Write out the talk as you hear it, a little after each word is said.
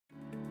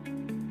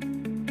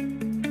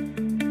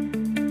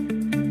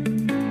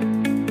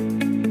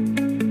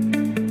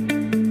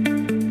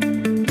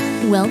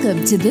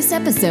Welcome to this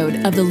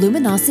episode of the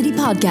Luminosity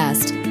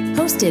podcast,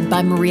 hosted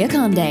by Maria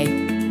Conde.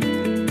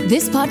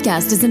 This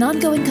podcast is an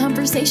ongoing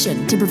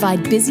conversation to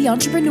provide busy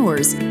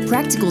entrepreneurs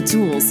practical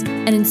tools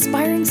and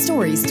inspiring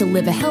stories to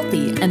live a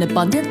healthy and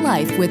abundant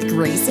life with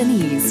grace and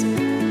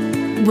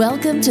ease.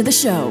 Welcome to the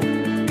show.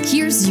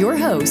 Here's your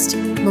host,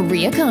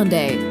 Maria Conde.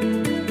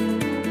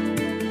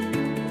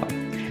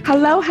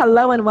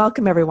 Hello, and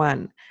welcome,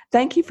 everyone.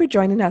 Thank you for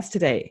joining us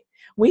today.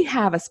 We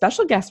have a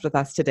special guest with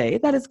us today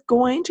that is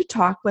going to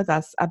talk with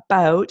us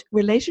about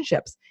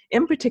relationships,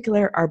 in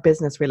particular, our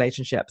business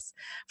relationships.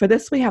 For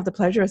this, we have the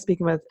pleasure of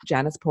speaking with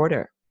Janice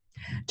Porter.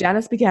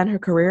 Janice began her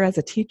career as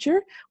a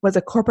teacher, was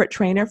a corporate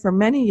trainer for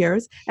many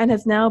years, and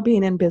has now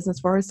been in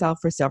business for herself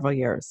for several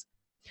years.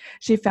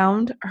 She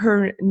found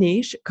her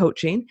niche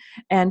coaching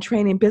and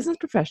training business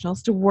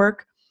professionals to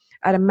work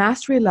at a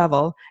mastery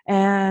level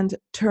and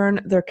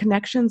turn their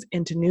connections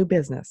into new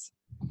business.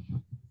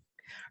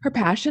 Her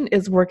passion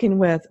is working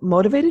with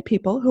motivated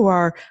people who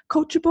are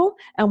coachable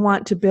and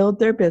want to build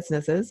their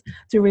businesses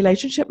through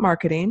relationship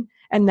marketing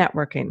and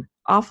networking,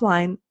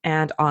 offline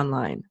and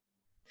online.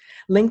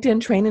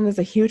 LinkedIn training is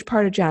a huge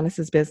part of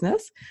Janice's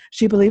business.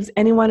 She believes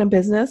anyone in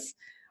business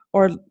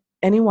or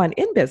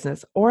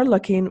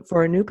looking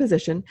for a new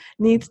position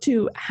needs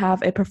to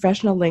have a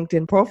professional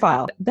LinkedIn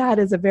profile. That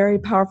is a very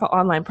powerful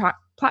online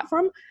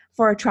platform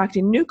for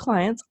attracting new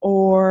clients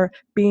or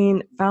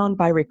being found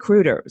by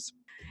recruiters.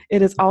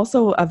 It is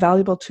also a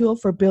valuable tool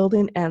for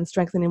building and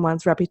strengthening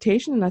one's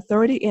reputation and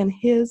authority in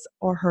his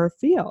or her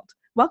field.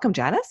 Welcome,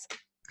 Janice.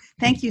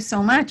 Thank you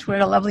so much.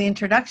 What a lovely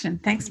introduction.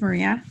 Thanks,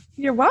 Maria.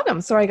 You're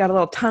welcome. Sorry, I got a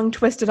little tongue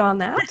twisted on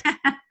that.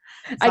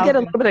 I get a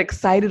little bit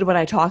excited when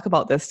I talk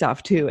about this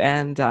stuff too,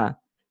 and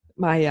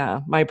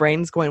my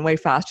brain's going way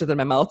faster than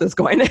my mouth is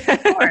going.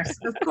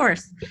 Of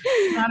course.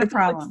 Not a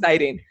problem.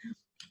 Exciting.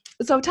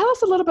 So tell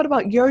us a little bit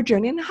about your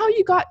journey and how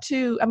you got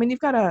to, you've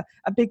got a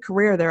big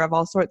career there of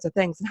all sorts of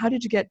things. And how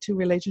did you get to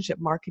relationship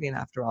marketing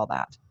after all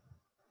that?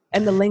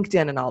 And the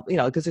LinkedIn and all,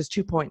 because there's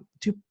two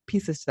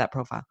pieces to that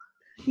profile.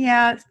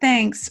 Yeah,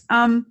 thanks.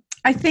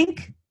 I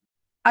think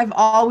I've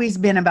always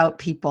been about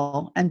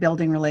people and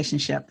building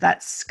relationship.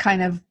 That's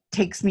kind of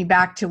takes me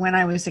back to when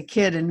I was a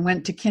kid and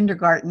went to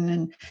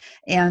kindergarten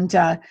and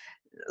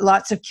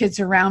lots of kids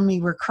around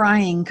me were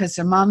crying because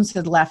their moms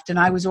had left, and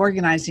I was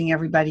organizing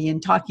everybody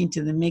and talking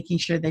to them, making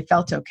sure they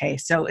felt okay.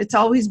 So it's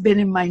always been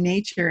in my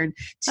nature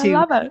to,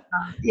 I love it.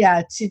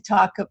 To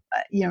talk,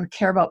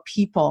 care about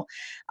people.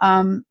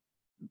 And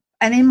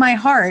in my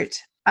heart,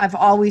 I've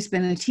always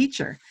been a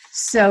teacher.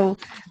 So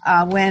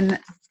when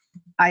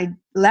I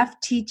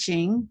left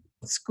teaching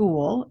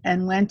school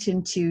and went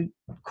into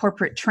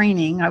corporate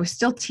training, I was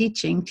still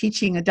teaching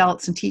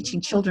adults and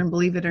teaching children,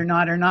 believe it or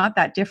not, are not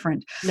that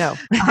different. No.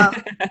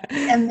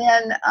 And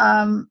then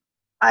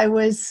I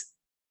was,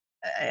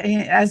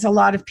 as a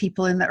lot of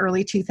people in the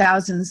early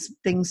 2000s,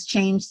 things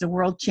changed, the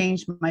world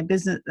changed, my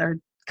business or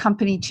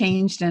company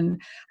changed,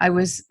 and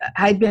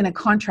I'd been a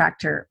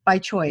contractor by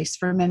choice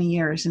for many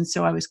years, and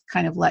so I was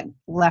kind of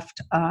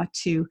left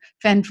to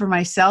fend for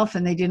myself,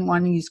 and they didn't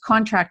want to use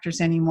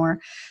contractors anymore,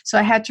 so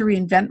I had to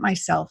reinvent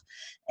myself.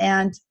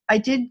 And I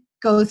did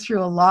go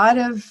through a lot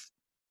of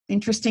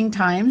interesting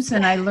times,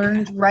 and I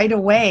learned right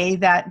away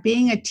that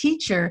being a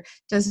teacher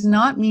does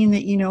not mean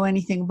that you know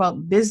anything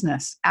about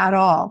business at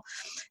all.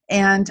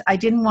 And I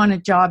didn't want a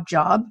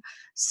job,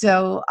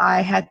 so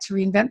I had to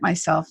reinvent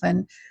myself.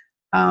 And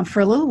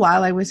for a little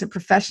while, I was a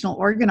professional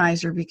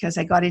organizer because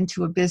I got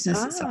into a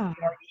business that somebody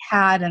already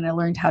had, and I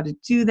learned how to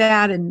do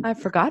that. And I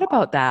forgot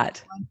about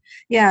that.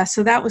 Yeah,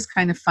 so that was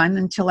kind of fun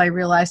until I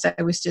realized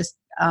I was just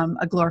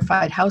a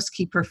glorified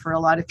housekeeper for a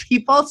lot of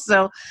people.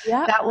 So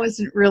That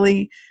wasn't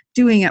really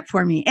doing it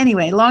for me.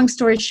 Anyway, long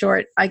story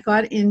short, I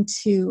got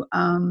into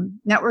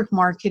network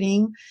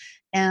marketing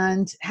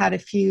and had a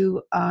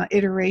few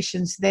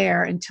iterations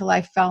there until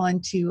I fell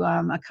into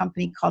a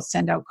company called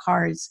Send Out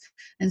Cards.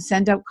 And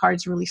Send Out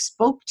Cards really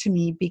spoke to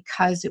me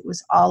because it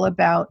was all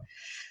about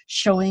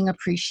showing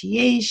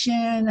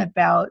appreciation,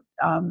 about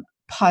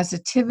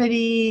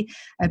positivity,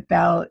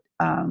 about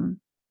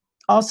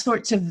all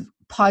sorts of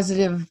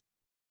positive,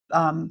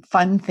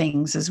 fun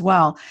things as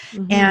well.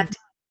 Mm-hmm.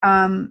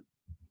 And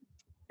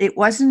it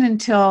wasn't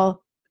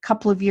until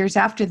couple of years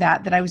after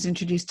that I was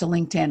introduced to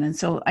LinkedIn. And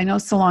so I know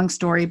it's a long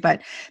story,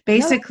 but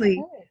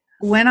basically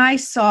when I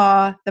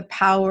saw the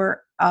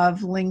power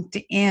of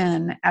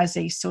LinkedIn as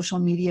a social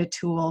media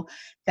tool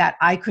that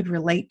I could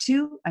relate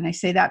to, and I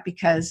say that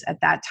because at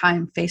that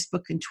time,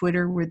 Facebook and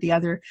Twitter were the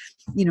other,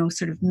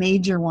 sort of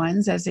major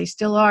ones, as they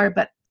still are,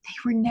 but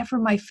they were never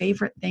my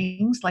favorite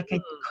things. Like I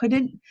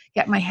couldn't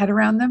get my head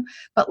around them,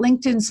 but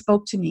LinkedIn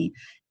spoke to me.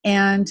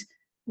 And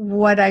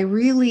what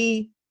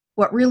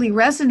really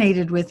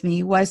resonated with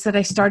me was that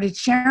I started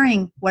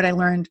sharing what I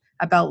learned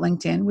about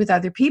LinkedIn with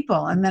other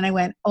people. And then I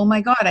went, oh my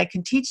God, I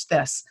can teach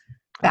this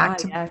back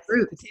to my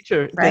roots. The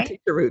teacher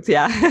roots,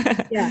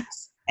 yeah.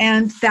 Yes.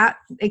 And that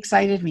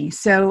excited me.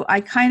 So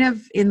I kind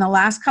of, in the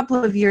last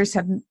couple of years,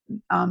 have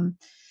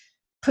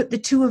put the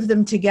two of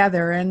them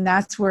together, and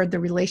that's where the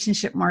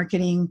relationship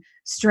marketing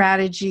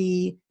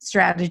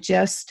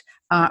strategist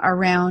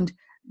around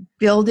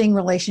building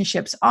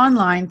relationships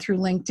online through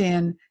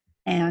LinkedIn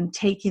and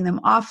taking them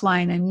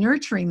offline and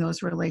nurturing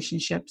those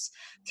relationships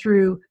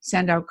through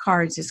send out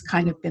cards has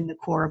kind of been the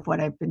core of what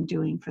I've been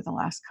doing for the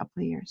last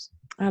couple of years.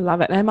 I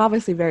love it. And I'm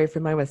obviously very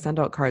familiar with send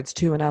out cards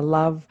too. And I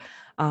love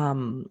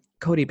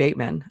Cody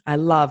Bateman. I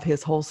love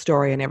his whole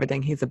story and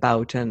everything he's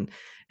about. And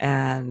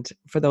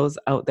for those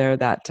out there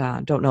that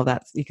don't know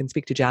that, you can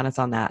speak to Janice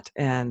on that.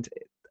 And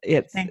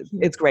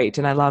it's great.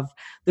 And I love,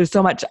 there's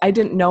so much, I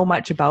didn't know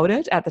much about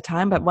it at the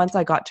time, but once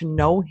I got to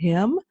know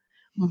him,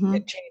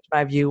 it changed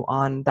my view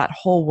on that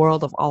whole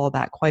world of all of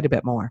that quite a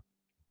bit more.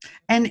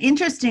 And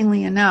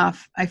interestingly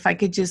enough, if I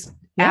could just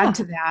add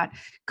to that,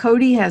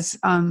 Cody has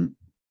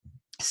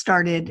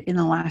started in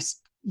the last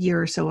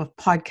year or so a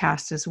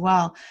podcast as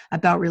well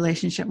about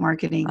relationship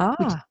marketing,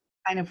 which is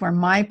kind of where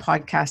my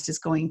podcast is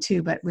going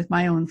to, but with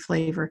my own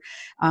flavor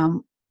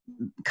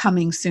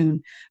coming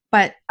soon.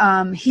 But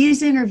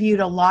he's interviewed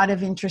a lot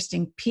of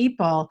interesting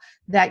people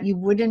that you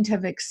wouldn't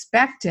have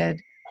expected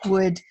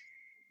would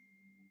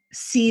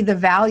see the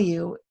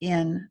value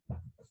in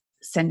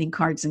sending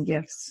cards and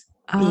gifts,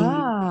 being,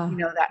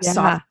 that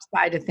soft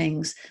side of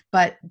things,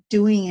 but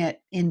doing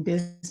it in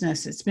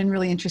business. It's been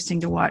really interesting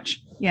to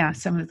watch. Yeah.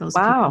 Some of those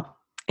people.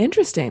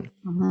 Interesting.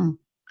 Mm-hmm.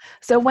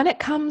 So when it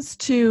comes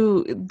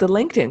to the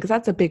LinkedIn, because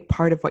that's a big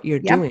part of what you're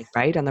doing,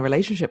 right? On the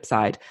relationship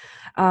side,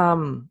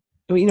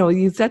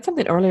 you said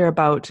something earlier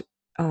about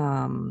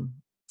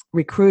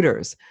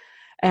recruiters,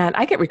 and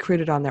I get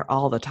recruited on there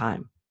all the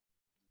time,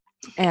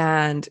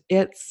 and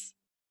it's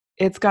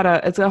got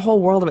a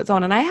whole world of its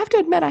own. And I have to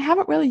admit, I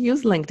haven't really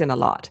used LinkedIn a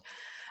lot.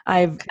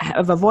 I've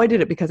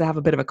avoided it because I have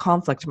a bit of a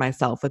conflict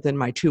myself within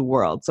my two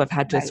worlds. So I've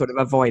had to sort of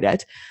avoid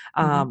it.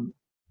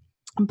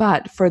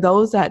 But for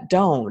those that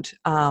don't,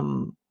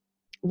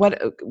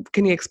 what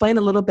can you explain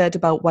a little bit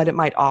about what it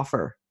might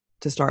offer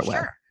to start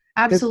with?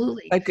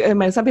 Absolutely.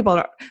 Most people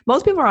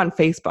are on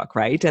Facebook,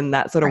 right? And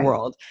that sort of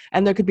world.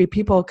 And there could be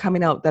people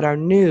coming out that are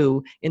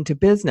new into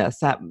business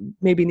that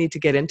maybe need to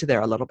get into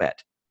there a little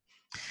bit,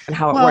 and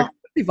how it works.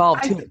 It's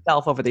evolved to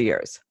itself over the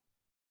years.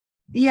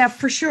 Yeah,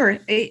 for sure.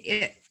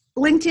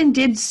 LinkedIn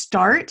did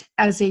start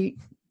as a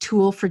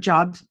tool for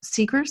job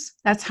seekers.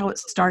 That's how it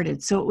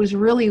started. So it was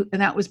really,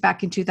 and that was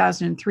back in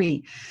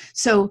 2003.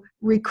 So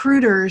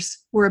recruiters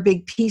were a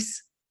big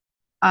piece,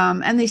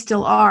 and they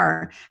still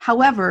are.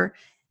 However,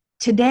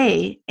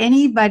 today,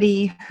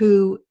 anybody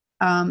who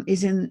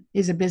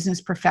is a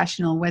business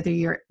professional, whether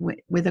you're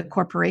with a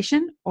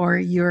corporation or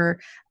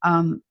you're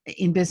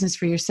in business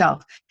for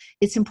yourself,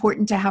 it's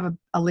important to have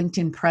a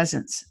LinkedIn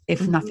presence,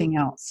 if nothing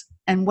else.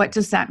 And what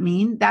does that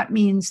mean? That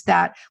means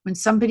that when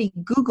somebody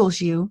Googles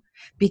you,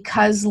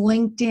 because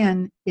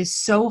LinkedIn is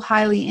so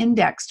highly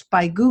indexed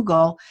by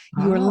Google,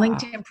 your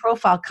LinkedIn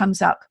profile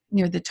comes up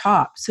near the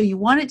top. So you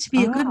want it to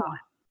be a good one,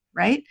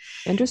 right?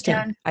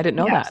 Interesting. I didn't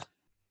know that.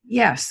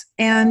 Yes.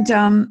 And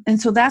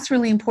so that's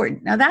really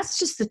important. Now that's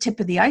just the tip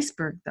of the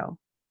iceberg though.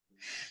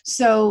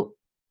 So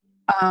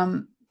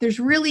there's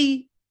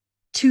really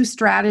two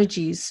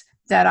strategies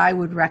that I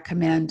would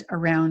recommend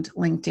around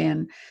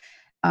LinkedIn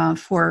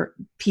for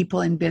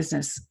people in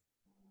business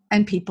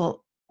and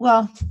people,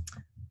 I'm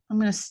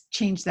going to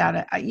change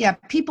that.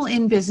 People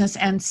in business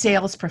and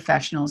sales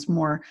professionals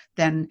more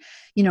than,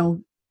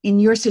 in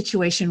your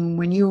situation,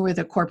 when you were with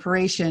a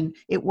corporation,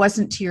 it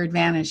wasn't to your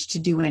advantage to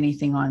do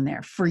anything on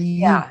there for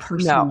you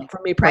personally. No,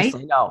 for me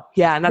personally, no.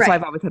 Yeah. And that's why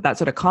I've always had that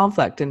sort of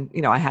conflict. And,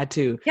 I had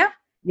to,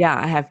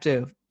 I have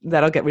to,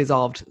 that'll get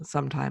resolved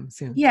sometime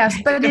soon. Yes.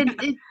 But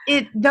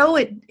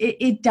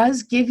it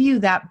does give you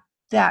that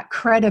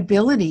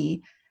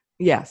credibility.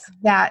 Yes.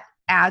 That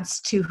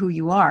adds to who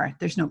you are.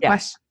 There's no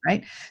question,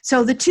 right?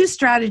 So the two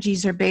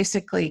strategies are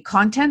basically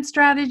content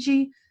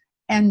strategy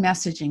and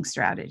messaging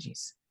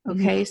strategies.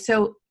 Okay.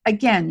 So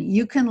again,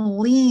 you can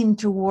lean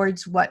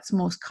towards what's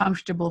most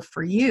comfortable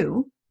for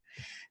you,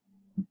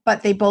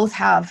 but they both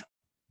have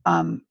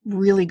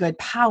really good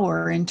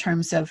power in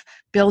terms of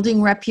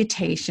building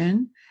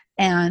reputation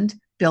and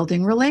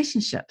building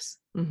relationships.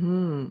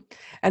 Mm-hmm.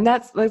 And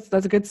that's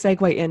a good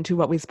segue into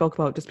what we spoke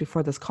about just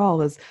before this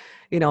call is,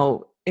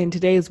 in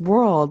today's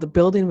world,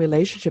 building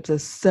relationships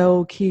is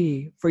so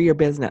key for your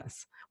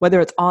business,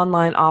 whether it's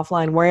online,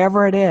 offline,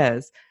 wherever it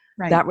is.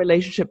 Right. That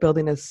relationship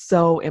building is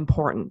so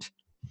important.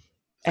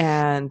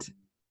 And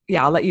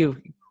I'll let you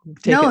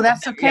take it. No,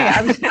 that's okay. Yeah.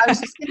 I was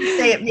just going to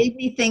say, it made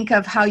me think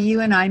of how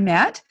you and I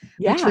met,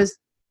 which was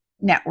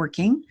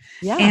networking.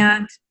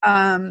 Yeah.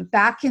 And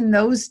back in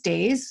those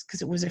days,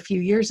 because it was a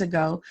few years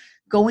ago,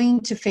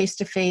 going to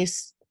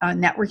face-to-face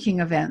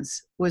networking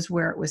events was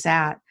where it was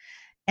at.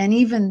 And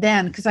even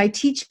then, because I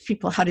teach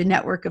people how to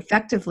network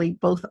effectively,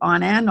 both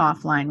on and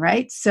offline,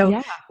 right?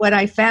 So what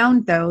I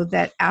found, though,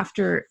 that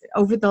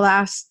over the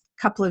last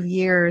couple of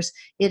years,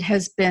 it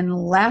has been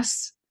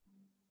less,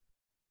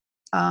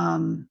 I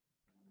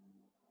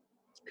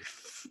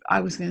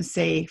was going to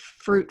say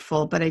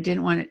fruitful, but I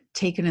didn't want it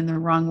taken in the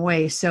wrong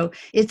way. So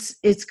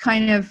it's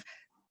kind of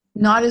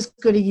not as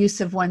good a use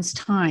of one's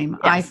time,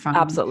 Yes, I find.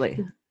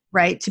 absolutely.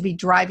 Right? To be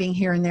driving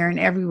here and there and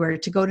everywhere,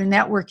 to go to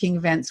networking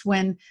events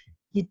when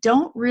you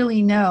don't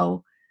really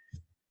know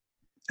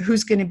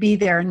who's going to be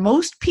there. And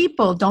most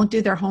people don't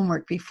do their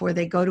homework before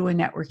they go to a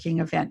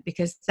networking event,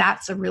 because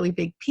that's a really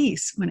big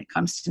piece when it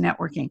comes to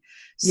networking.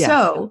 Yes.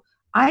 So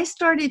I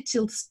started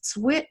to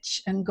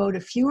switch and go to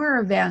fewer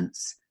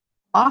events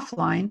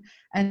offline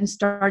and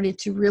started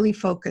to really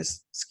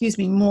focus,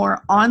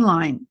 more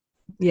online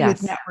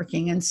Yes. with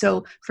networking. And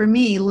so for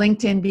me,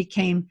 LinkedIn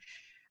became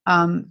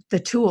the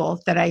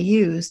tool that I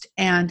used,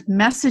 and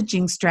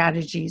messaging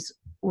strategies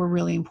were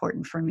really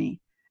important for me.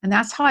 And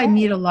that's how I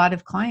meet a lot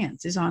of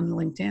clients, is on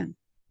LinkedIn.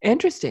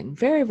 Interesting.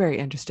 Very, very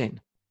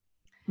interesting.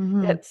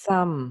 Mm-hmm. It's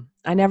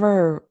I've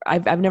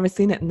never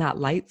seen it in that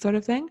light sort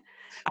of thing.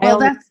 Well, I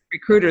only that's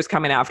recruiters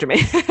coming after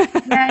me.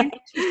 yeah,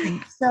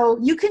 interesting. So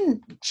you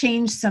can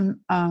change some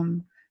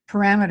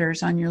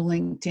parameters on your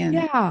LinkedIn.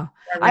 Yeah.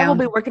 I will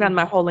be working on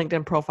my whole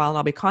LinkedIn profile, and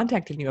I'll be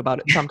contacting you about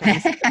it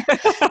sometimes. Yeah,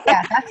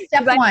 that's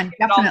step one,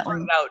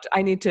 definitely.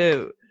 I need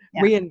to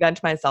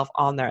reinvent myself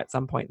on there at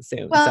some point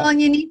soon. Well,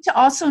 and you need to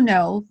also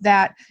know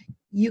that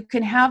you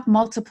can have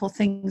multiple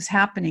things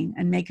happening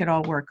and make it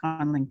all work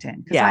on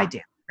LinkedIn, because I do,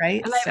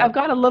 right? And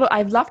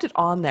I've left it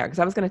on there because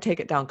I was going to take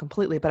it down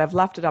completely, but I've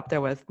left it up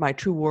there with my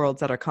two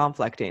worlds that are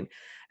conflicting,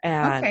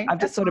 and I've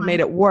just sort of made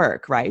it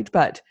work, right?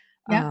 But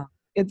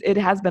it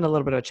has been a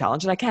little bit of a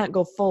challenge, and I can't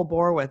go full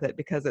bore with it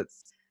because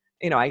it's,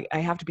 I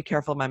have to be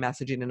careful of my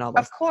messaging and all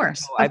those. Of course,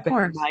 so I've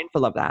been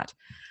mindful of that.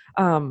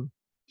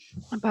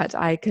 But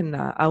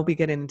I'll be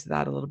getting into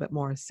that a little bit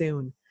more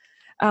soon.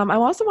 I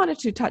also wanted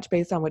to touch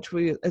base on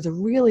is a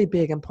really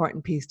big,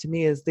 important piece to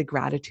me, is the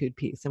gratitude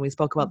piece. And we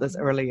spoke about this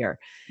earlier.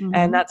 Mm-hmm.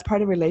 And that's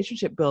part of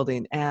relationship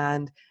building.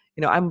 And,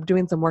 I'm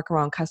doing some work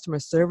around customer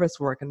service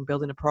work and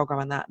building a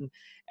program on that.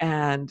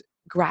 And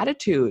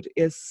gratitude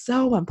is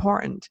so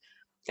important.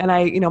 And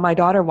my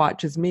daughter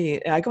watches me.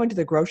 I go into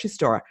the grocery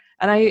store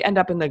and I end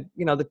up in the,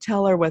 the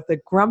teller with the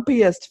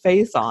grumpiest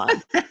face on.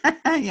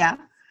 Yeah.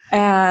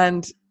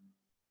 And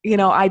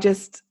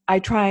I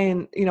try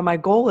and, my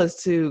goal is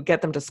to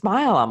get them to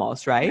smile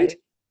almost, right?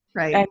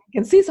 Right. And you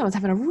can see someone's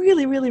having a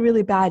really, really,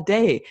 really bad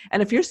day.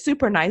 And if you're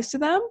super nice to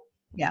them,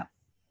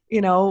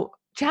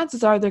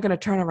 chances are they're going to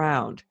turn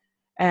around.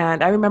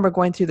 And I remember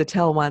going through the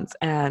till once,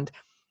 and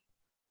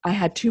I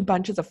had 2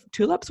 bunches of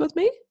tulips with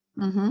me.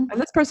 Mm-hmm. And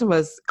this person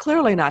was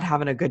clearly not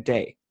having a good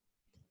day.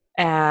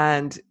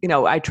 And,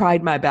 I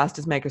tried my best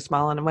to make her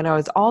smile. And when I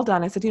was all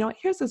done, I said,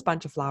 here's this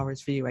bunch of flowers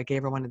for you. I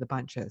gave her one of the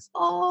bunches.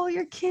 Oh,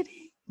 you're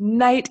kidding.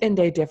 Night and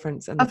day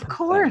difference. Of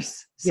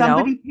course.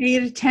 Somebody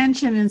paid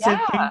attention and said,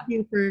 thank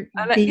you for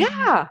being.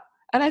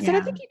 And I said,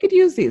 I think you could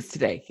use these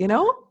today,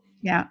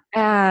 Yeah.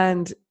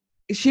 And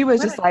she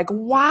was just like,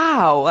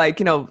 wow. Like,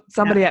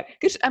 somebody,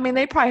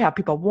 they probably have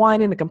people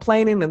whining and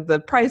complaining, and the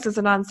price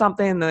isn't on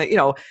something,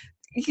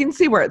 you can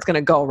see where it's going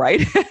to go,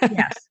 right?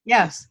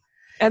 Yes.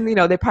 And,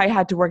 they probably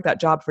had to work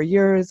that job for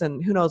years,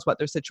 and who knows what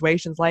their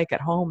situation's like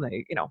at home.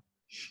 They,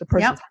 the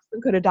person's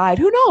husband could have died,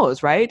 who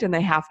knows, right? And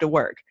they have to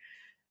work.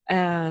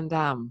 And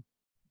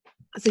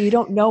so you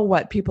don't know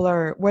what people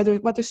are,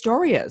 what their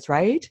story is,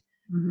 right?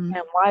 Mm-hmm.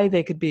 And why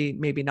they could be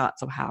maybe not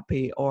so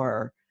happy,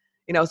 or,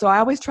 so I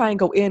always try and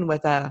go in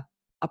with a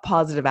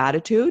positive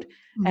attitude,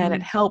 mm-hmm. and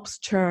it helps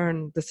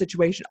turn the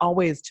situation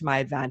always to my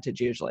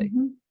advantage usually.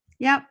 Mm-hmm.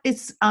 Yeah.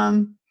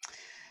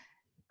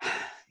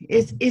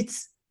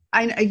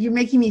 You're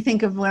making me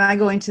think of when I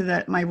go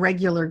into my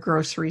regular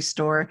grocery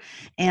store,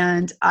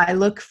 and I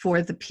look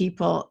for the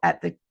people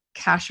at the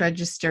cash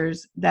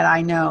registers that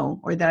I know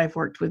or that I've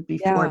worked with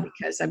before,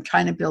 because I'm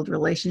trying to build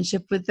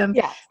relationship with them.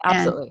 Yeah,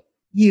 absolutely.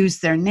 Use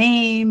their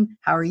name.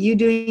 How are you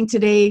doing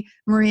today,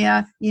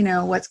 Maria?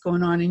 What's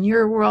going on in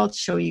your world?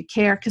 Show you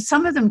care. Because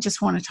some of them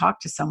just want to talk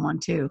to someone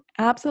too.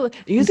 Absolutely.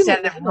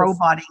 Instead of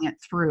roboting it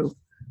through.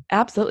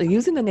 Absolutely.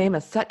 Using the name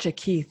is such a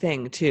key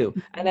thing too.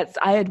 And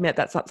I admit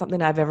that's not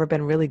something I've ever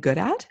been really good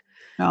at.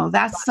 No,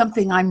 that's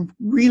something I'm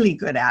really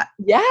good at.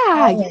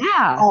 Always.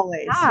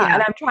 Yeah.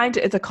 And I'm trying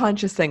to, it's a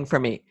conscious thing for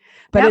me,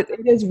 but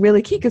it is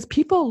really key because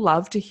people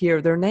love to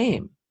hear their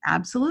name.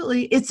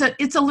 Absolutely. It's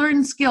a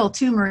learned skill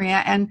too,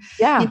 Maria. And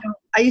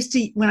I used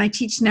to, when I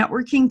teach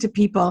networking to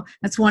people,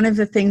 that's one of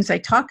the things I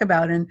talk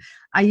about. And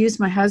I use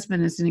my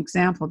husband as an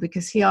example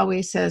because he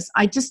always says,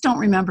 I just don't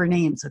remember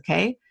names.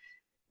 Okay.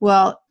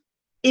 Well,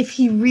 if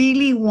he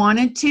really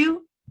wanted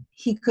to,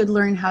 he could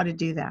learn how to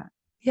do that.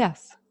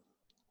 Yes.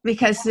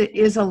 Because it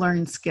is a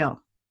learned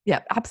skill. Yeah,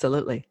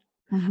 absolutely.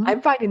 Mm-hmm.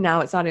 I'm finding now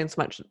it's not even so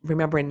much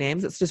remembering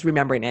names, it's just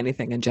remembering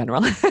anything in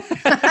general. There's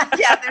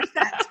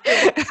that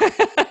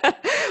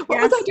too.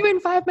 What was I doing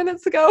 5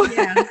 minutes ago?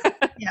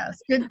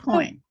 Yes, good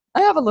point.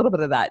 I have a little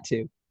bit of that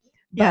too.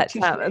 But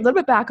a little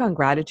bit back on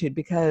gratitude,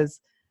 because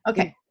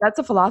that's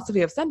a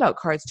philosophy of send out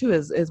cards too,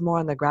 is more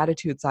on the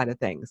gratitude side of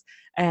things.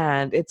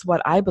 And it's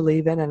what I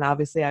believe in. And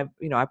obviously I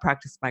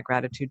practice my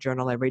gratitude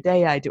journal every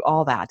day. I do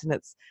all that. And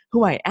it's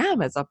who I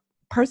am as a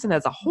person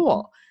as a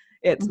whole.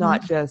 It's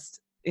not just,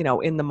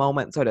 in the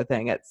moment sort of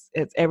thing.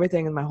 It's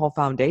everything in my whole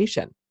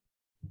foundation.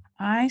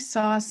 I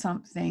saw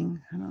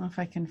something. I don't know if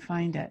I can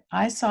find it.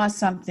 I saw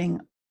something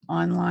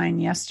online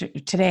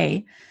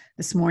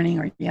this morning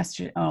or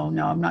yesterday. Oh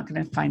no, I'm not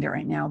going to find it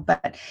right now.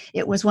 But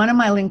it was one of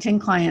my LinkedIn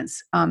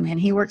clients, and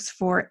he works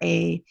for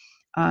a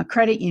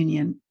credit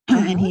union,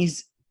 and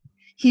he's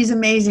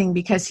amazing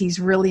because he's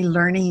really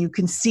learning. You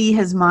can see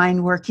his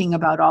mind working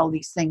about all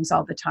these things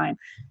all the time.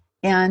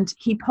 And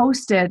he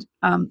posted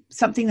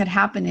something that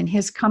happened in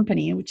his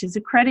company, which is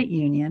a credit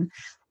union.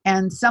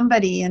 And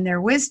somebody in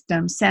their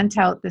wisdom sent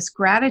out this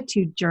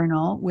gratitude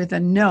journal with a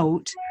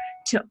note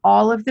to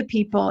all of the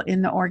people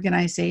in the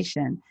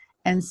organization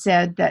and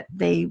said that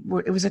it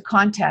was a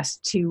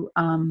contest to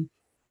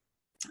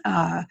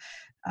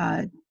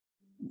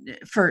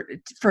for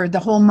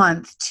the whole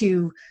month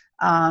to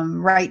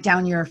write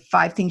down your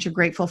 5 things you're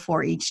grateful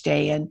for each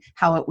day and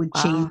how it would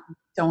change,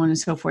 so on and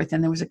so forth.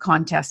 And there was a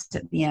contest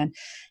at the end.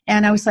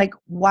 And I was like,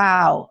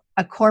 wow,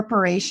 a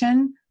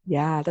corporation.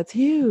 Yeah, that's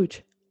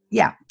huge.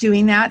 Yeah,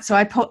 doing that. So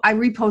I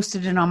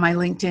reposted it on my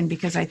LinkedIn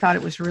because I thought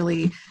it was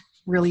really,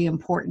 really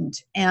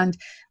important. And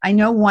I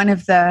know one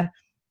of the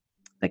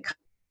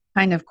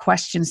kind of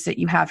questions that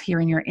you have here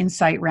in your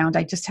insight round,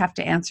 I just have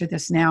to answer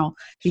this now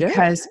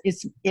because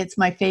it's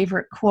my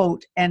favorite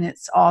quote, and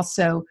it's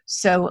also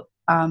so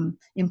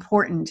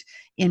important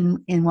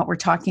in what we're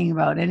talking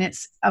about. And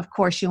it's, of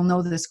course, you'll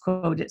know this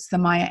quote. It's the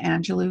Maya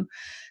Angelou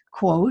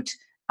quote.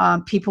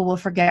 People will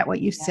forget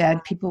what you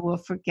said. People will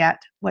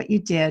forget what you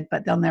did,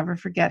 but they'll never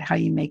forget how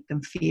you make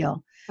them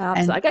feel.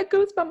 Absolutely. I got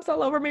goosebumps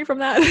all over me from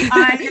that.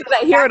 I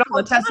hear it all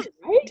the time,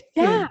 right?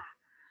 Yeah.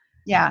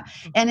 Yeah.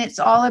 And it's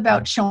all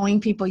about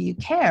showing people you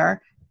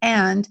care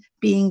and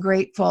being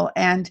grateful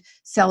and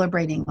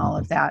celebrating all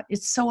of that.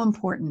 It's so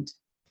important.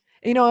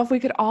 If we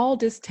could all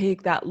just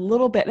take that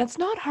little bit, and it's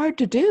not hard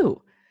to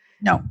do.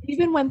 No.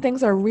 Even when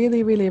things are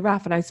really, really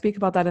rough, and I speak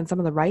about that in some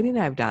of the writing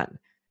I've done,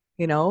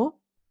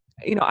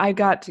 I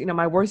got,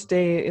 my worst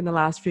day in the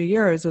last few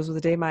years was the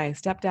day my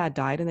stepdad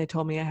died, and they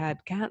told me I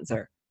had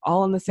cancer,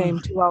 all in the same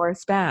 2-hour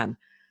span.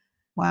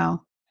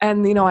 Wow.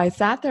 And, I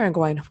sat there and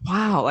going,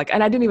 wow,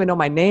 and I didn't even know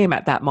my name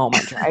at that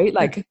moment, right?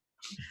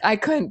 I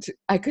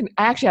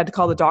actually had to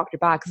call the doctor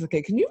back. Cause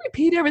okay, can you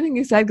repeat everything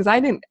you said? Cause I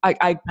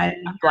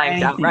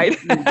blanked out, right?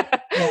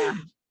 Yeah.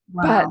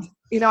 Wow.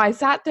 But, I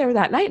sat there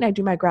that night and I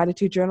do my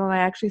gratitude journal, and I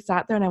actually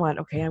sat there and I went,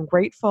 okay, I'm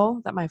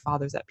grateful that my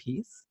father's at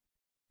peace.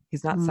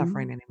 He's not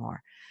suffering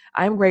anymore.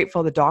 I'm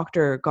grateful the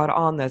doctor got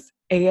on this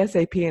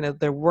ASAP, and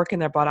they're working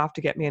their butt off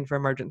to get me in for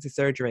emergency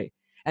surgery.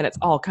 And it's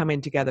all coming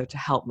together to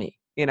help me,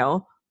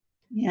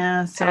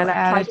 Yeah. So and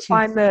I tried to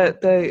find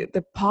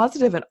the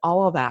positive in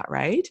all of that,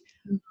 right?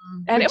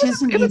 Mm-hmm. And it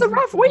was a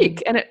rough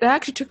week, and it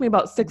actually took me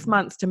about 6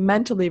 months to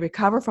mentally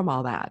recover from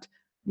all that.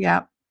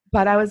 Yeah.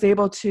 But I was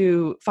able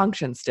to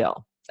function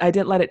still. I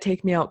didn't let it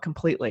take me out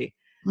completely.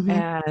 Mm-hmm.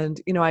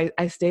 And,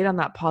 I stayed on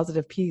that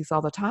positive piece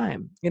all the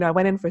time. I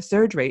went in for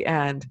surgery,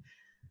 and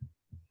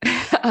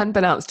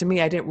unbeknownst to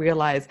me, I didn't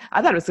realize,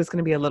 I thought it was just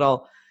going to be a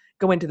little,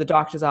 go into the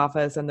doctor's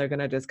office and they're going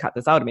to just cut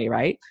this out of me,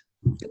 right?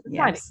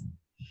 Yes.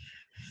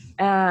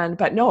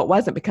 But no, it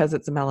wasn't, because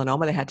it's a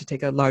melanoma. They had to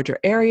take a larger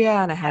area,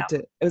 and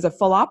it was a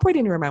full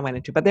operating room I went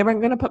into, but they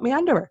weren't going to put me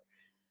under.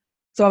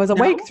 So I was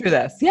awake through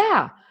this.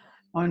 Yeah.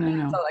 Oh,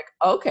 no.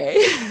 So okay.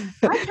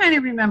 I kind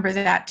of remember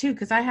that too,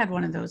 because I had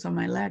one of those on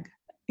my leg.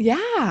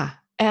 Yeah.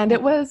 And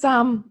it was,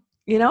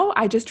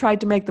 I just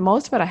tried to make the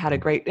most of it. I had a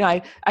great,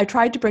 I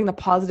tried to bring the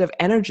positive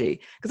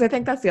energy, because I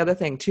think that's the other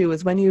thing too,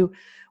 is when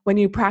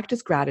you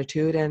practice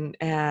gratitude and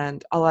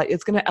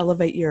it's going to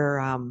elevate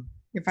your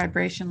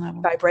vibration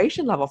level.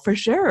 Vibration level, for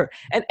sure.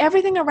 And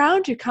everything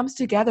around you comes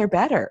together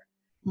better.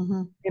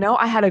 Mm-hmm.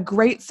 I had a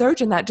great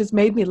surgeon that just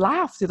made me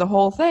laugh through the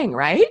whole thing,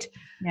 right?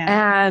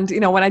 Yeah. And,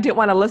 when I didn't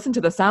want to listen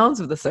to the sounds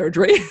of the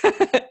surgery,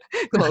 a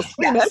little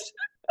squeamish,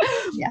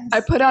 yes.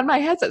 I put on my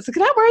headset. So,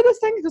 can I wear this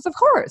thing? Because of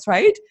course,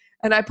 right?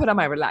 And I put on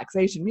my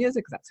relaxation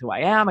music, because that's who I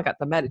am. I got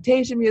the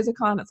meditation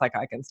music on. It's like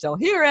I can still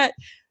hear it.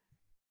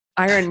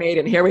 Iron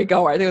Maiden, here we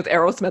go. I think it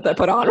was Aerosmith I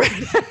put on, right?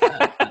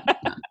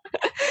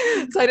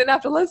 So I didn't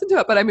have to listen to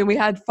it. But we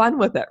had fun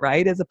with it,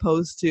 right? As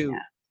opposed to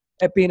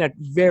it being a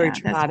very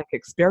traumatic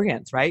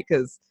experience, right?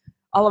 Because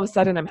all of a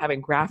sudden I'm having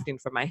grafting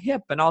from my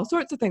hip and all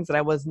sorts of things that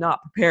I was not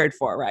prepared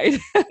for, right?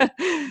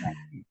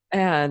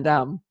 And,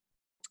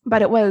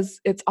 but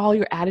it's all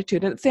your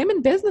attitude. And same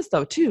in business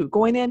though, too,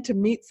 going in to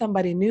meet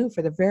somebody new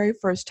for the very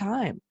first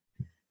time,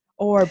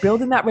 or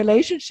building that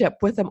relationship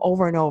with them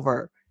over and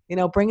over,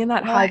 bringing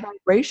that high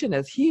vibration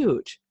is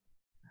huge.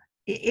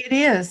 It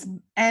is.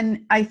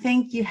 And I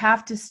think you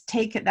have to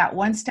take it that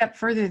one step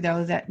further,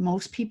 though, that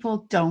most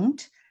people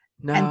don't.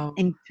 No. And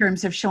in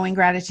terms of showing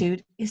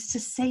gratitude, is to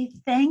say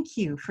thank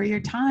you for your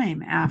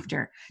time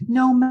after,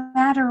 no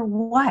matter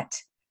what.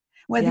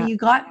 Whether you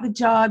got the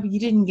job, you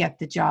didn't get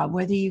the job,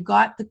 whether you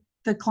got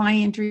the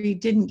client or you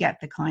didn't get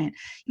the client,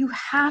 you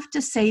have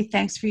to say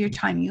thanks for your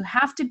time. You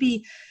have to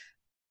be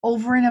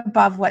over and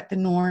above what the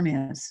norm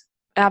is.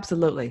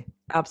 Absolutely.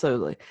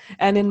 Absolutely.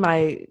 And in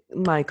my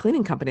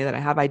cleaning company that I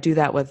have, I do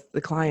that with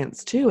the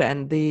clients too.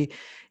 And the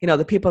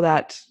people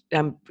that,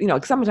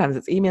 sometimes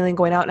it's emailing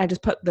going out, and I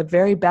just put the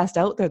very best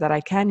out there that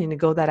I can,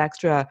 go that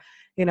extra,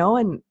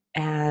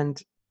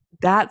 and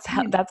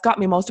that's got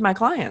me most of my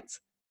clients.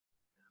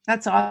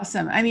 That's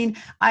awesome. I mean,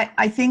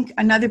 I think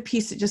another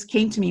piece that just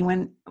came to me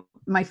when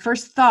my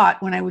first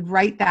thought when I would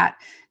write that,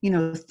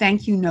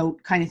 thank you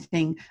note kind of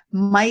thing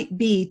might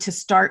be to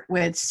start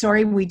with,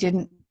 sorry, we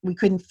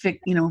couldn't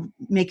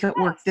make it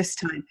work this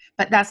time,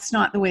 but that's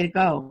not the way to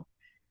go.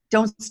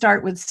 Don't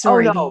start with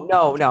sorry. Oh,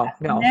 no.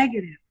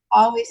 Negative.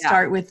 Always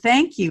start with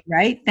thank you,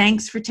 right?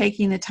 Thanks for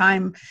taking the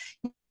time,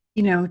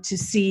 to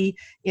see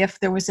if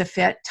there was a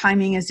fit.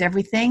 Timing is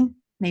everything.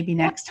 Maybe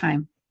next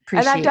time.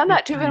 And I've done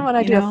that too, even when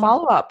I do a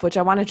follow-up, which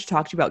I wanted to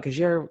talk to you about because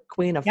you're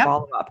queen of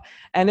follow-up.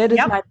 And it is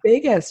my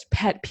biggest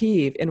pet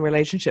peeve in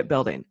relationship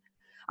building.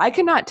 I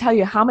cannot tell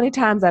you how many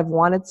times I've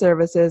wanted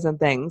services and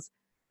things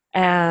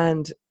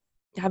and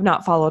have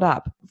not followed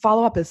up.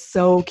 Follow-up is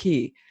so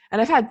key. And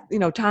I've had,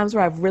 times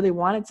where I've really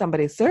wanted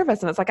somebody's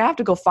service and it's like, I have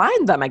to go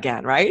find them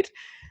again, right?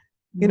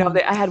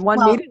 I had one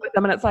meeting with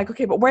them and it's like,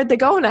 okay, but where'd they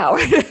go now?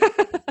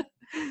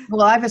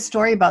 Well, I have a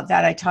story about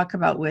that I talk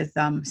about with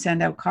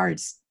send out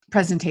cards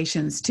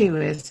presentations too.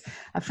 Is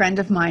a friend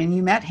of mine,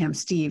 you met him,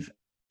 Steve.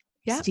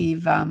 Yeah.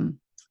 Steve, friend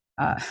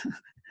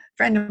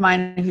of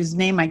mine whose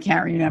name I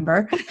can't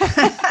remember.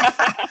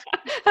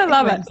 I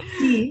love it.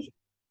 Steve.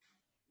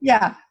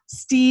 Yeah.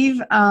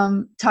 Steve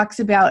talks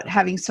about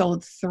having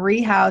sold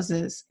 3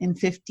 houses in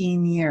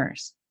 15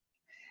 years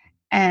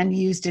and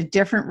used a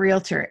different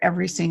realtor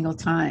every single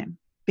time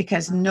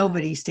because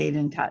nobody stayed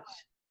in touch.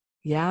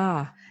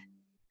 Yeah.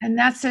 And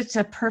that's such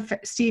a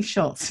perfect Steve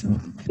Schultz.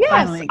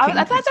 Yes.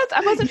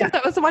 I wasn't sure if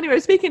that was the one you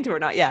were speaking to or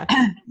not. Yeah.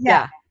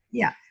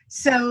 Yeah.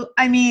 So,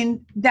 I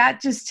mean,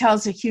 that just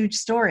tells a huge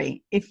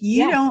story. If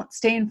you don't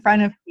stay in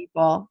front of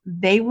people,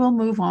 they will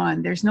move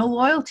on. There's no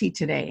loyalty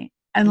today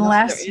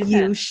unless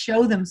you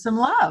show them some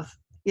love.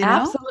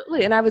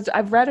 Absolutely. And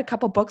I've read a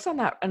couple books on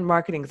that and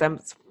marketing, because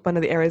it's one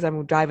of the areas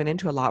I'm diving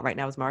into a lot right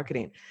now is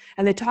marketing.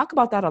 And they talk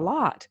about that a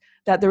lot,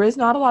 that there is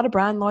not a lot of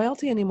brand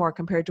loyalty anymore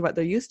compared to what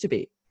there used to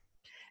be.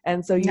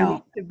 And so you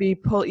need to be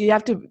you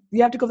have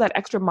to go that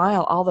extra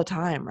mile all the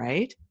time,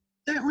 right?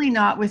 Certainly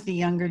not with the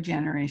younger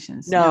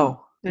generations.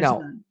 No.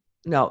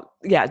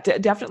 Yeah,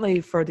 definitely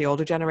for the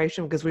older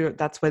generation, because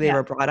that's where they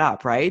were brought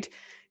up, right?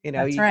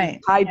 That's you right.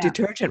 hide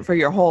detergent for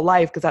your whole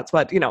life because that's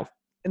what,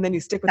 and then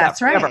you stick with that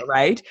forever,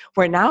 right?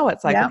 Where now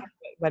it's like, okay,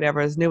 whatever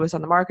is newest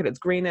on the market, it's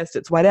greenest,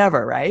 it's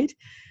whatever, right?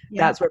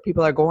 Yeah. That's where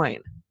people are going.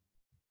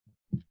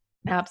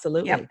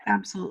 Absolutely. Yep,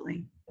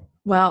 absolutely.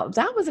 Well,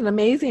 that was an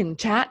amazing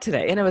chat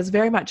today, and it was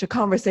very much a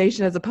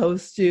conversation as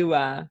opposed to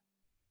a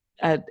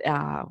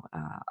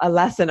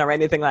lesson or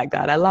anything like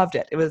that. I loved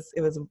it. I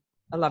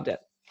loved it.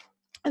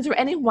 Is there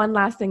any one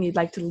last thing you'd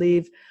like to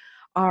leave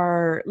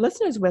our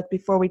listeners with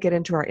before we get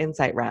into our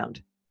insight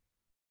round?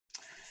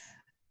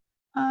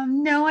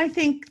 No, I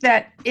think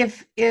that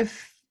if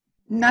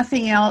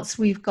nothing else,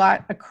 we've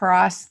got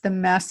across the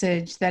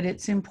message that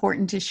it's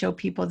important to show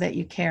people that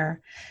you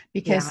care,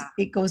 because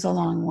it goes a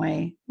long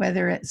way.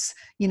 Whether it's,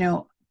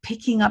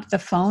 picking up the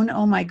phone.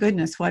 Oh my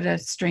goodness, what a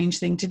strange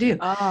thing to do.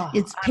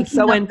 It's picking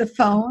up the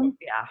phone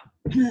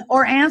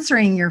or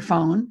answering your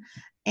phone.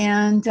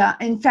 And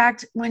in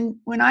fact, when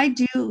I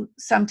do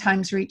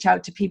sometimes reach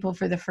out to people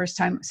for the first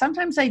time,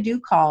 sometimes I do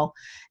call,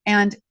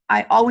 and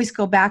I always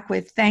go back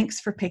with thanks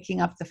for picking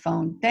up the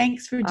phone.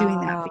 Thanks for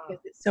doing that,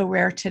 because it's so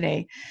rare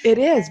today. It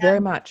is very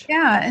much.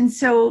 Yeah. And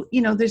so,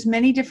 there's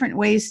many different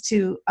ways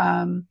to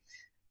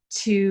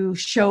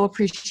show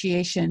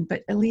appreciation,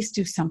 but at least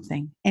do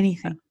something,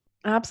 anything.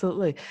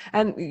 Absolutely.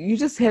 And you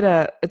just hit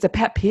it's a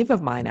pet peeve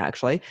of mine,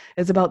 actually,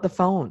 is about the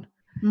phone.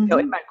 Mm-hmm.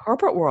 In my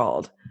corporate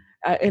world,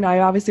 and I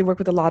obviously work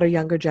with a lot of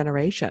younger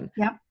generation.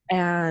 Yeah.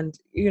 And,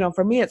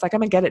 for me, it's like,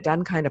 I'm a get it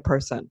done kind of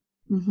person.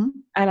 Mm-hmm.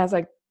 And I was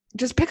like,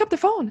 just pick up the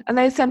phone. And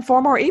they send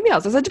 4 more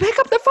emails. I said, pick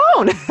up the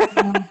phone.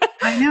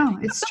 I know.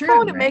 It's true.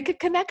 Phone and make a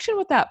connection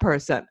with that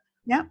person.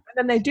 Yeah. And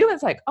then they do.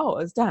 It's like, oh,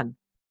 it's done.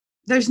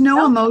 There's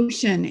no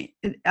emotion,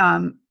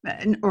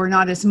 or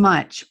not as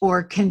much,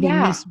 or can be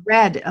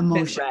misread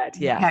emotion. Misread,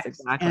 yes,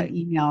 exactly. And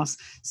emails.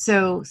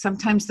 So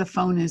sometimes the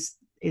phone is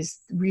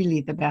really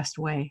the best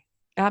way.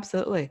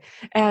 Absolutely.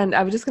 And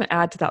I was just going to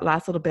add to that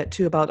last little bit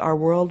too about our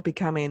world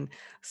becoming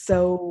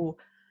so,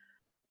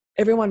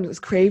 everyone is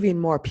craving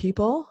more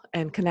people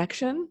and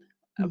connection.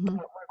 Mm-hmm. But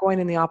we're going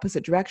in the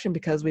opposite direction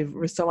because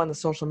we're so on the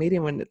social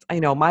media, when it's,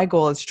 my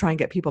goal is to try and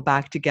get people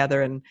back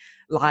together in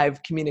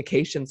live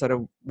communication sort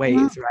of ways,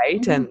 Mm-hmm.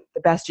 right? Mm-hmm. And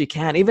the best you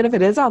can, even if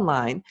it is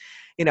online,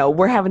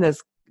 we're having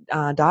this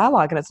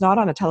dialogue and it's not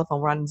on a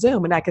telephone, we're on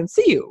Zoom and I can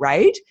see you,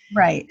 right?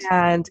 Right.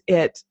 And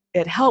it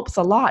helps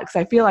a lot because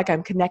I feel like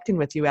I'm connecting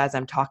with you as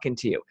I'm talking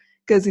to you.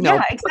 Because, people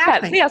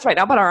can't see us right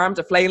now, but our arms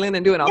are flailing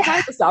and doing all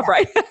kinds of stuff,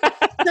 right?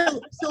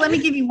 So let me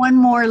give you one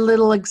more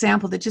little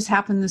example that just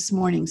happened this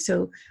morning.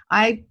 So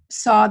I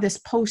saw this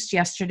post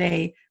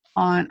yesterday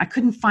I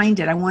couldn't find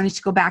it. I wanted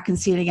to go back and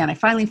see it again. I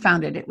finally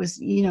found it. It was,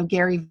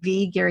 Gary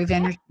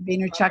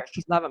Vaynerchuk.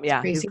 He's Love him.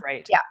 Yeah, he's crazy.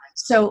 great. Yeah.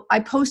 So I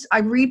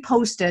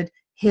reposted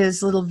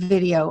his little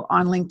video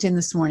on LinkedIn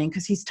this morning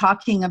because he's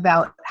talking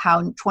about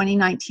how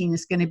 2019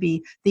 is going to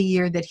be the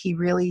year that he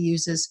really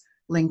uses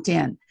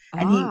LinkedIn.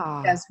 And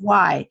he says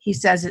why. He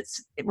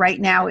says right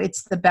now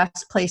it's the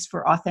best place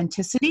for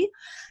authenticity.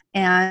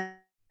 And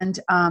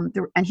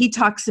he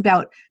talks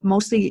about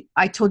mostly,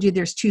 I told you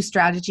there's two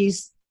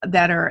strategies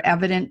that are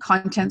evident: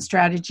 content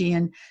strategy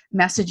and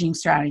messaging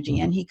strategy.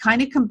 And he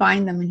kind of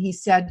combined them, and he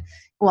said,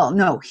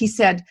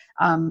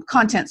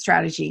 content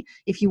strategy.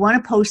 If you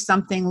want to post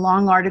something,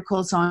 long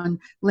articles on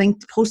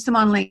post them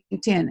on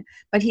LinkedIn.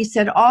 But he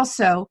said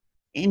also,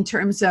 in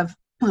terms of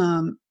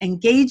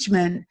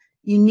engagement,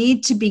 you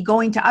need to be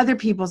going to other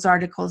people's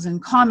articles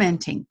and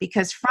commenting,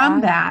 because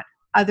from that,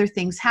 other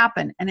things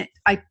happen. And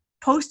I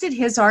posted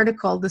his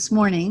article this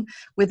morning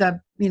with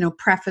a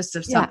preface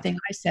of something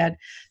I said.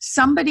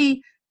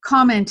 Somebody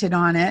commented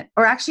on it,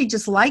 or actually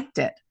just liked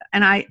it,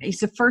 and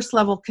he's a first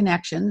level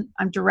connection.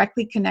 I'm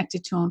directly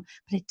connected to him,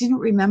 but I didn't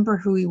remember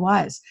who he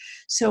was.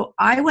 So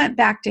I went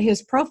back to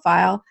his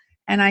profile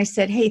and I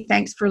said, hey,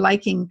 thanks for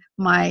liking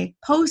my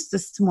post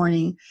this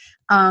morning,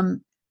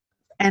 and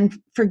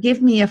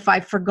forgive me if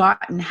I've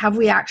forgotten, have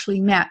we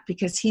actually met?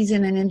 Because he's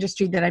in an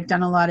industry that I've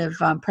done a lot of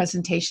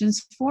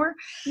presentations for.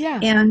 Yeah.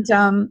 And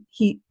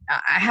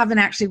I haven't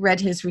actually read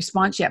his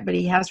response yet, but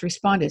he has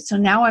responded. So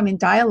now I'm in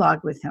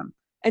dialogue with him.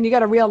 And you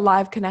got a real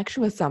live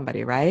connection with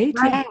somebody, right?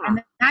 Right. Yeah.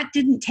 And that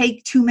didn't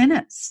take 2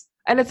 minutes.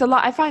 And it's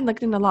I find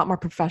LinkedIn a lot more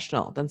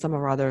professional than some of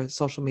our other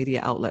social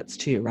media outlets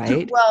too,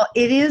 right? Well,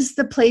 it is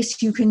the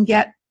place you can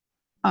get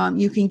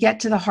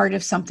to the heart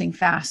of something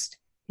fast.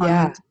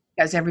 Yeah.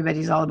 Because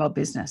everybody's all about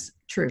business.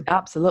 True.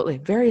 Absolutely.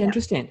 Very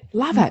interesting.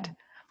 Love it.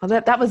 Well,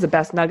 that was the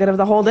best nugget of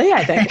the whole day,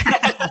 I think.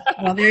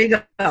 Well, there you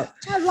go.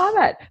 I love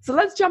it. So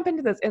let's jump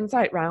into this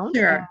insight round.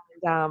 Sure.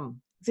 And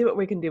see what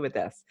we can do with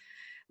this.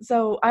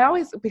 So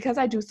because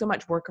I do so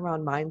much work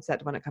around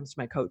mindset when it comes to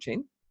my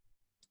coaching,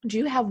 do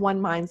you have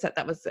one mindset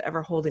that was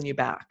ever holding you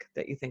back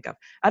that you think of?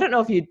 I don't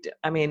know if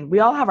we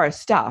all have our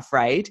stuff,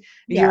 right?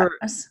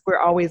 Yes. We're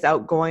always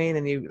outgoing,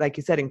 and you, like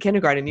you said, in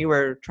kindergarten, you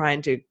were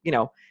trying to,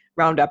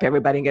 round up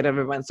everybody and get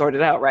everyone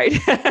sorted out, right?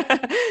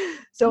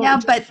 So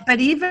yeah, but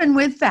even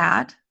with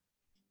that,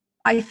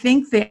 I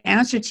think the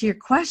answer to your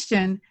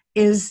question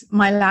is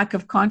my lack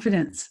of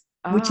confidence,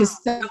 which is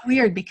so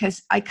weird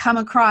because I come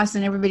across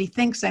and everybody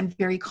thinks I'm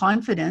very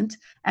confident,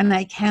 and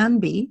I can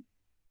be.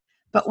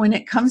 But when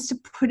it comes to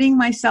putting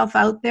myself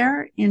out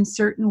there in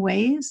certain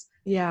ways,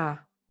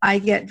 I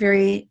get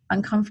very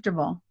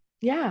uncomfortable.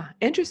 Yeah,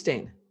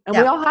 interesting. And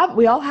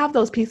we all have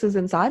those pieces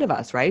inside of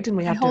us, right? And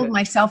we have to hold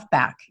myself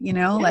back, we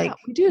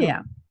do.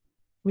 Yeah.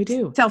 We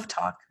do.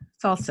 Self-talk.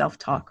 It's all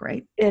self-talk,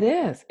 right? It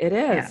is.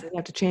 Yeah. You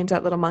have to change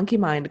that little monkey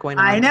mind going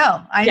on. I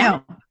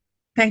know.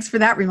 Thanks for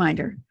that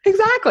reminder.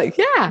 Exactly.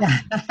 Yeah.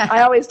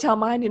 I always tell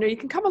mine, you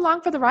can come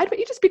along for the ride, but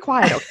you just be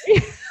quiet,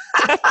 okay?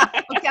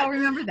 Okay, I'll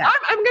remember that.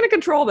 I'm going to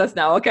control this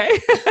now, okay?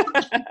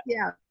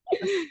 Yeah.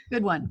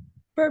 Good one.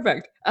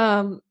 Perfect.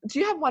 Do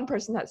you have one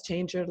person that's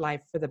changed your life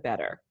for the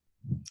better?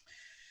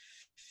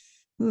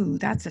 Ooh,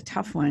 that's a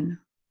tough one.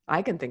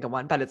 I can think of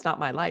one, but it's not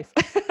my life.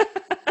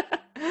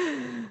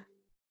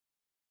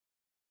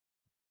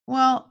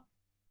 Well,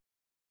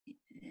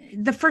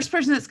 the first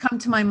person that's come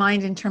to my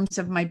mind in terms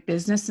of my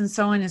business and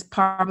so on is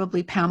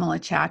probably Pamela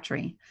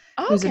Chatry,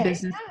 who's a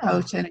business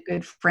coach and a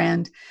good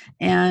friend.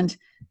 And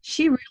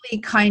she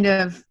really kind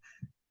of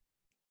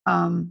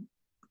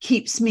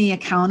keeps me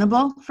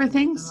accountable for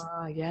things.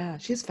 Oh, yeah.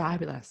 She's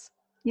fabulous.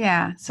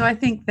 Yeah. So I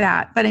think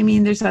that. But I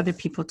mean, there's other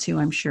people too,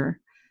 I'm sure.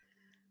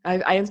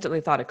 I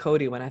instantly thought of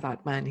Cody when I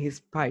thought, man,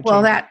 he's probably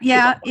that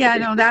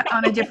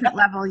on a different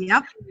level.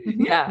 Yep.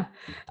 Mm-hmm. Yeah.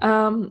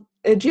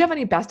 Do you have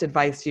any best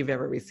advice you've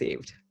ever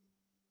received?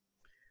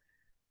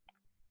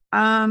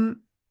 I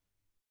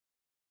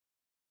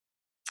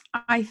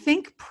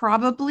think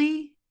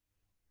probably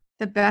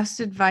the best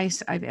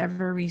advice I've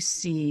ever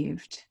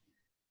received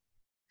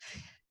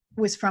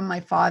was from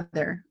my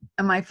father.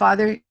 And my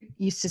father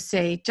used to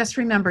say, just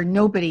remember,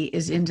 nobody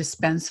is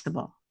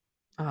indispensable.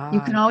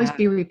 You can always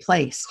be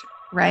replaced.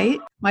 Right?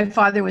 My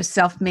father was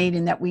self-made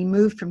in that we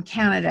moved from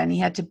Canada and he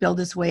had to build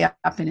his way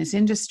up in his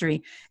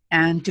industry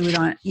and do it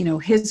on,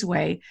 his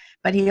way.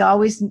 But he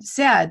always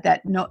said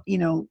that,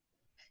 you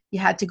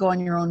had to go on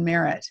your own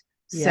merit.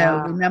 So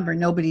remember,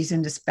 nobody's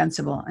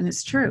indispensable. And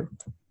it's true.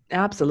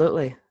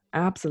 Absolutely.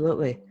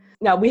 Absolutely.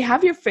 Now we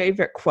have your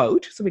favorite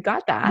quote. So we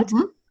got that.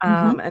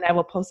 Mm-hmm. And I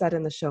will post that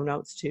in the show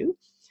notes too.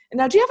 And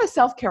now, do you have a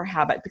self-care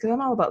habit? Because I'm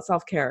all about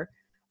self-care.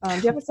 Do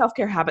you have a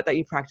self-care habit that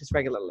you practice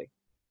regularly?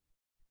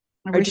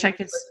 I wish I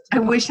could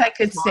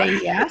say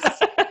yes.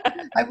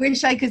 I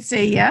wish I could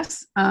say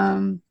yes.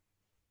 But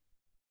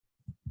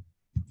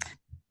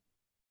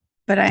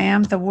I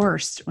am the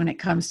worst when it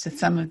comes to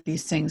some of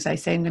these things. I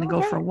say I'm going to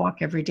go for a walk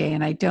every day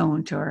and I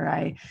don't,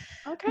 or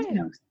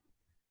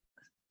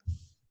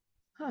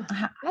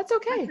That's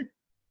okay.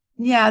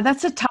 Yeah,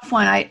 that's a tough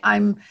one.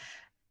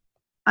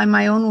 I'm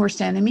my own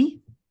worst enemy.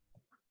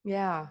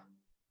 Yeah.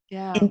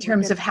 Yeah. In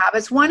terms of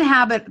habits. One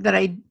habit that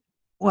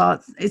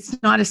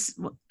it's not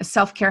a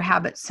self-care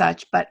habit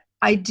such, but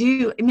I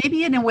do,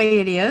 maybe in a way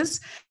it is,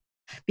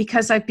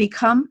 because I've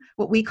become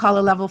what we call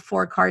a level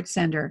 4 card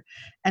sender.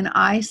 And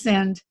I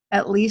send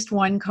at least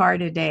one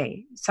card a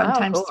day,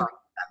 sometimes cool. 3,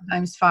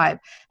 sometimes 5.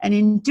 And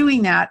in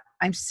doing that,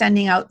 I'm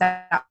sending out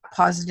that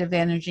positive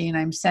energy, and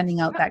I'm sending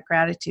out that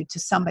gratitude to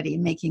somebody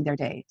and making their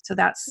day. So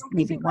that's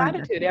maybe one of the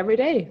gratitude every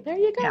day. There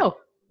you go.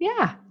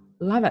 Yeah.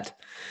 Love it.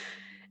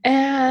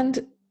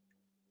 And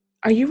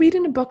are you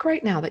reading a book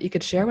right now that you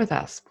could share with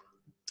us?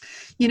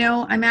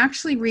 I'm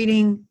actually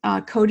reading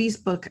Cody's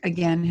book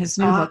again, his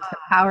new book, The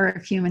Power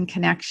of Human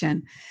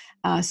Connection,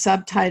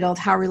 subtitled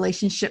How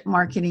Relationship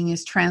Marketing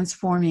is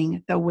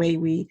Transforming the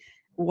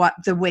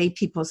Way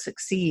People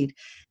Succeed.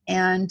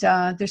 And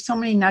there's so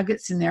many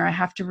nuggets in there. I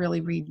have to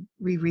really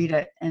reread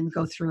it and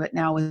go through it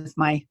now with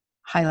my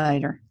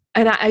highlighter.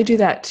 And I do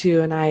that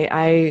too. And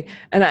I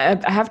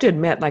have to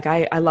admit, like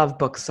I love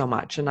books so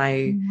much,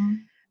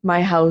 and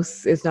my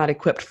house is not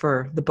equipped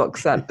for the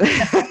books that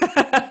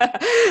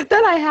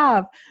that I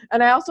have.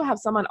 And I also have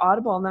some on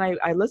Audible, and then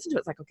I listen to it.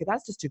 It's like, okay,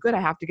 that's just too good. I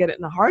have to get it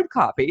in a hard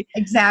copy.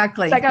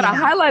 Exactly. So I got to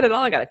highlight it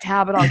all. I got to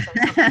tab it all. So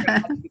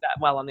I don't do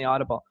that well on the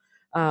Audible.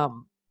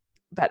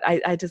 But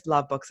I just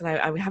love books, and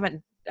I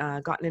haven't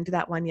gotten into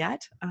that one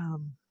yet.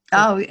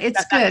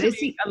 It's good.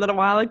 It's a little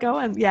while ago,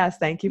 and yes,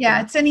 thank you.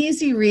 Yeah, it's an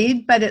easy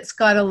read, but it's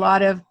got a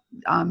lot of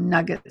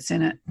nuggets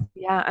in it.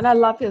 Yeah, and I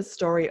love his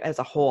story as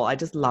a whole. I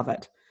just love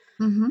it.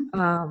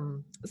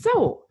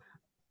 So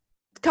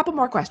a couple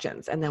more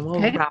questions, and then we'll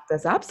wrap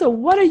this up. So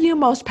what are you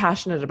most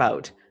passionate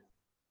about?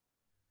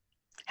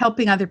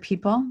 Helping other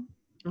people.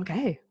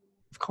 Okay,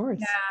 of course.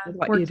 Yeah,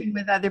 working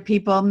with other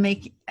people,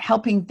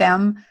 helping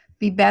them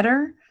be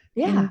better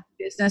in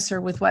business or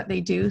with what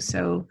they do.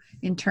 So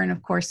in turn,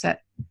 of course,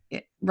 that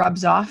it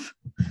rubs off.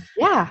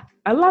 Yeah,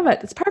 I love it.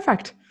 It's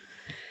perfect.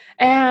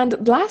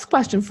 And last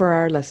question for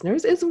our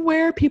listeners is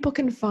where people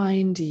can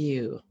find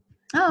you.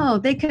 Oh,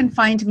 they can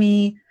find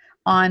me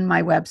on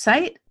my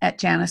website at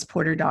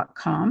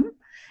janiceporter.com.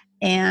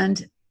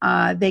 And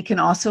they can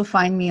also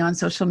find me on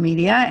social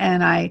media.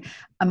 And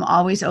I'm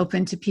always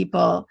open to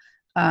people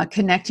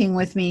connecting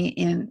with me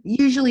in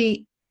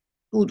usually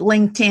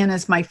LinkedIn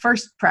is my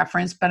first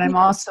preference, but I'm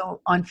also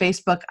on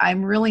Facebook.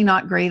 I'm really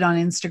not great on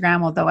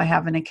Instagram, although I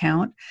have an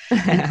account,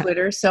 and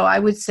Twitter. So I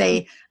would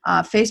say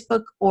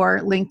Facebook or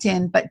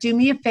LinkedIn. But do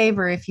me a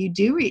favor, if you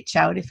do reach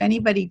out, if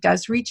anybody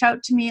does reach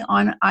out to me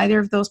on either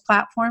of those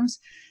platforms,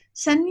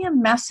 send me a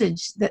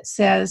message that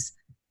says,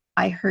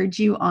 I heard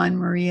you on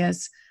Maria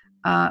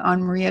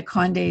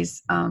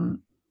Conde's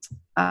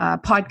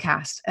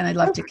podcast, and I'd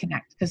love to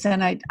connect, because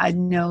then I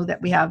know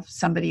that we have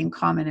somebody in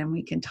common and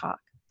we can talk.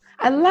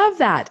 I love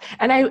that.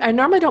 And I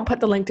normally don't put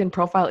the LinkedIn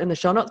profile in the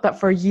show notes, but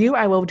for you,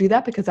 I will do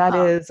that, because that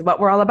is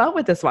what we're all about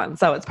with this one.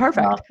 So it's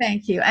perfect. Well,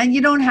 thank you. And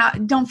you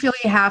don't feel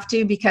you have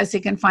to, because they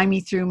can find me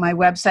through my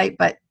website,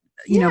 but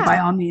you know, by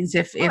all means,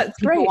 if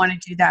people want to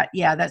do that,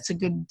 that's a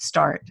good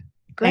start.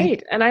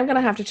 Great. And I'm going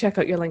to have to check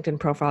out your LinkedIn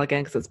profile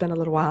again, because it's been a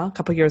little while, a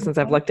couple of years since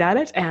I've looked at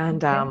it.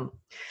 And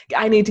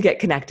I need to get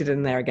connected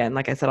in there again.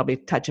 Like I said, I'll be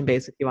touching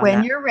base with you on that.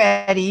 When you're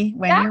ready.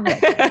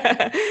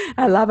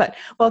 I love it.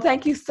 Well,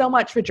 thank you so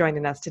much for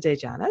joining us today,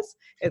 Janice.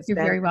 You're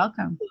very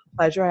welcome. A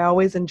pleasure. I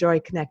always enjoy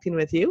connecting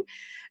with you.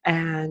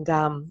 And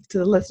to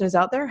the listeners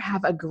out there,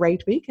 have a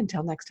great week.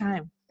 Until next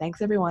time.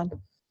 Thanks, everyone.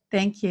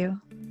 Thank you.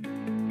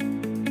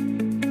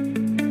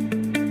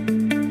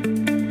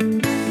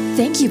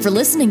 Thank you for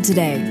listening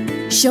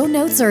today. Show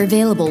notes are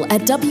available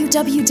at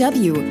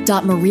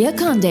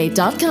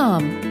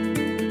www.mariaconde.com.